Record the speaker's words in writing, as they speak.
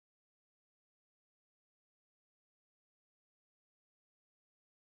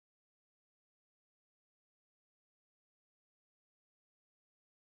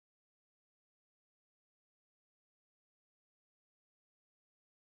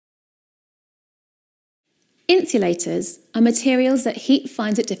Insulators are materials that heat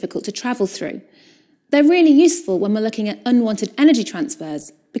finds it difficult to travel through. They're really useful when we're looking at unwanted energy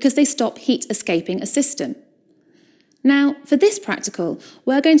transfers because they stop heat escaping a system. Now, for this practical,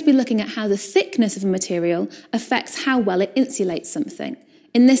 we're going to be looking at how the thickness of a material affects how well it insulates something,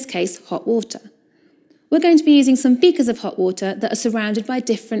 in this case, hot water. We're going to be using some beakers of hot water that are surrounded by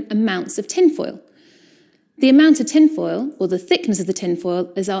different amounts of tinfoil. The amount of tinfoil, or the thickness of the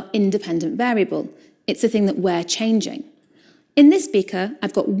tinfoil, is our independent variable. It's the thing that we're changing. In this beaker,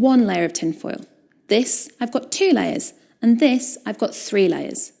 I've got 1 layer of tinfoil. This, I've got 2 layers, and this, I've got 3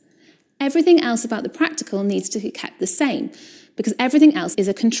 layers. Everything else about the practical needs to be kept the same, because everything else is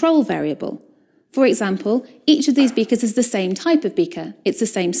a control variable. For example, each of these beakers is the same type of beaker. It's the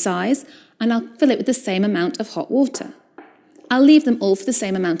same size, and I'll fill it with the same amount of hot water. I'll leave them all for the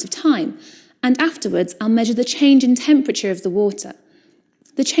same amount of time, and afterwards I'll measure the change in temperature of the water.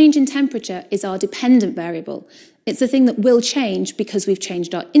 The change in temperature is our dependent variable. It's the thing that will change because we've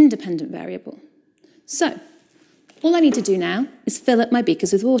changed our independent variable. So, all I need to do now is fill up my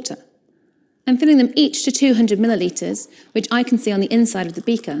beakers with water. I'm filling them each to 200 millilitres, which I can see on the inside of the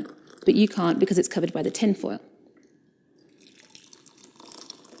beaker, but you can't because it's covered by the tinfoil.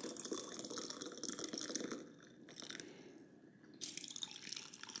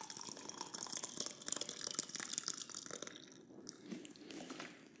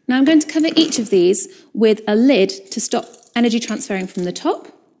 Now I'm going to cover each of these with a lid to stop energy transferring from the top.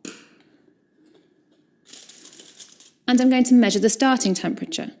 And I'm going to measure the starting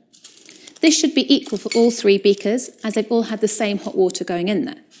temperature. This should be equal for all 3 beakers, as they've all had the same hot water going in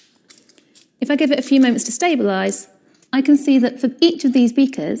there. If I give it a few moments to stabilise, I can see that for each of these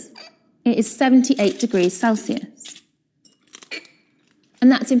beakers, it is 78 degrees Celsius.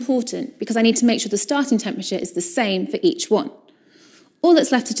 And that's important because I need to make sure the starting temperature is the same for each one. All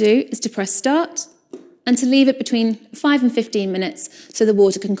that's left to do is to press start and to leave it between 5 and 15 minutes so the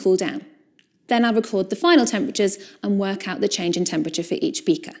water can cool down. Then I'll record the final temperatures and work out the change in temperature for each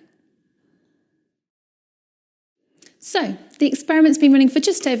beaker. So, the experiment's been running for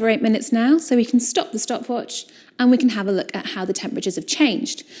just over 8 minutes now, so we can stop the stopwatch and we can have a look at how the temperatures have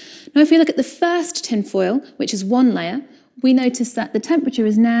changed. Now, if we look at the first tinfoil, which is 1 layer, we notice that the temperature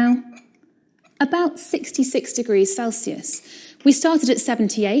is now about 66 degrees Celsius. We started at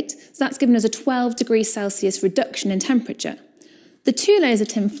 78, so that's given us a 12 degrees Celsius reduction in temperature. The 2 layers of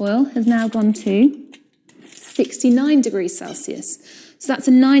tinfoil has now gone to 69 degrees Celsius, so that's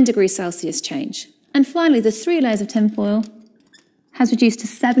a 9 degrees Celsius change. And finally, the 3 layers of tinfoil has reduced to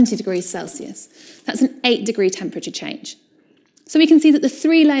 70 degrees Celsius. That's an 8 degree temperature change. So we can see that the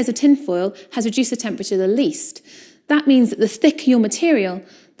 3 layers of tinfoil has reduced the temperature the least. That means that the thicker your material,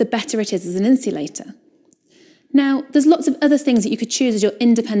 the better it is as an insulator. Now, there's lots of other things that you could choose as your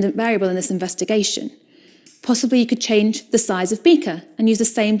independent variable in this investigation. Possibly you could change the size of beaker and use the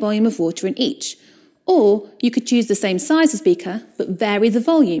same volume of water in each. Or you could choose the same size as beaker, but vary the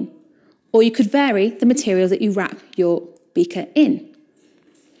volume. Or you could vary the material that you wrap your beaker in.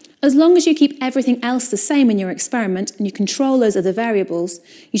 As long as you keep everything else the same in your experiment and you control those other variables,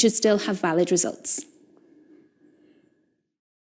 you should still have valid results.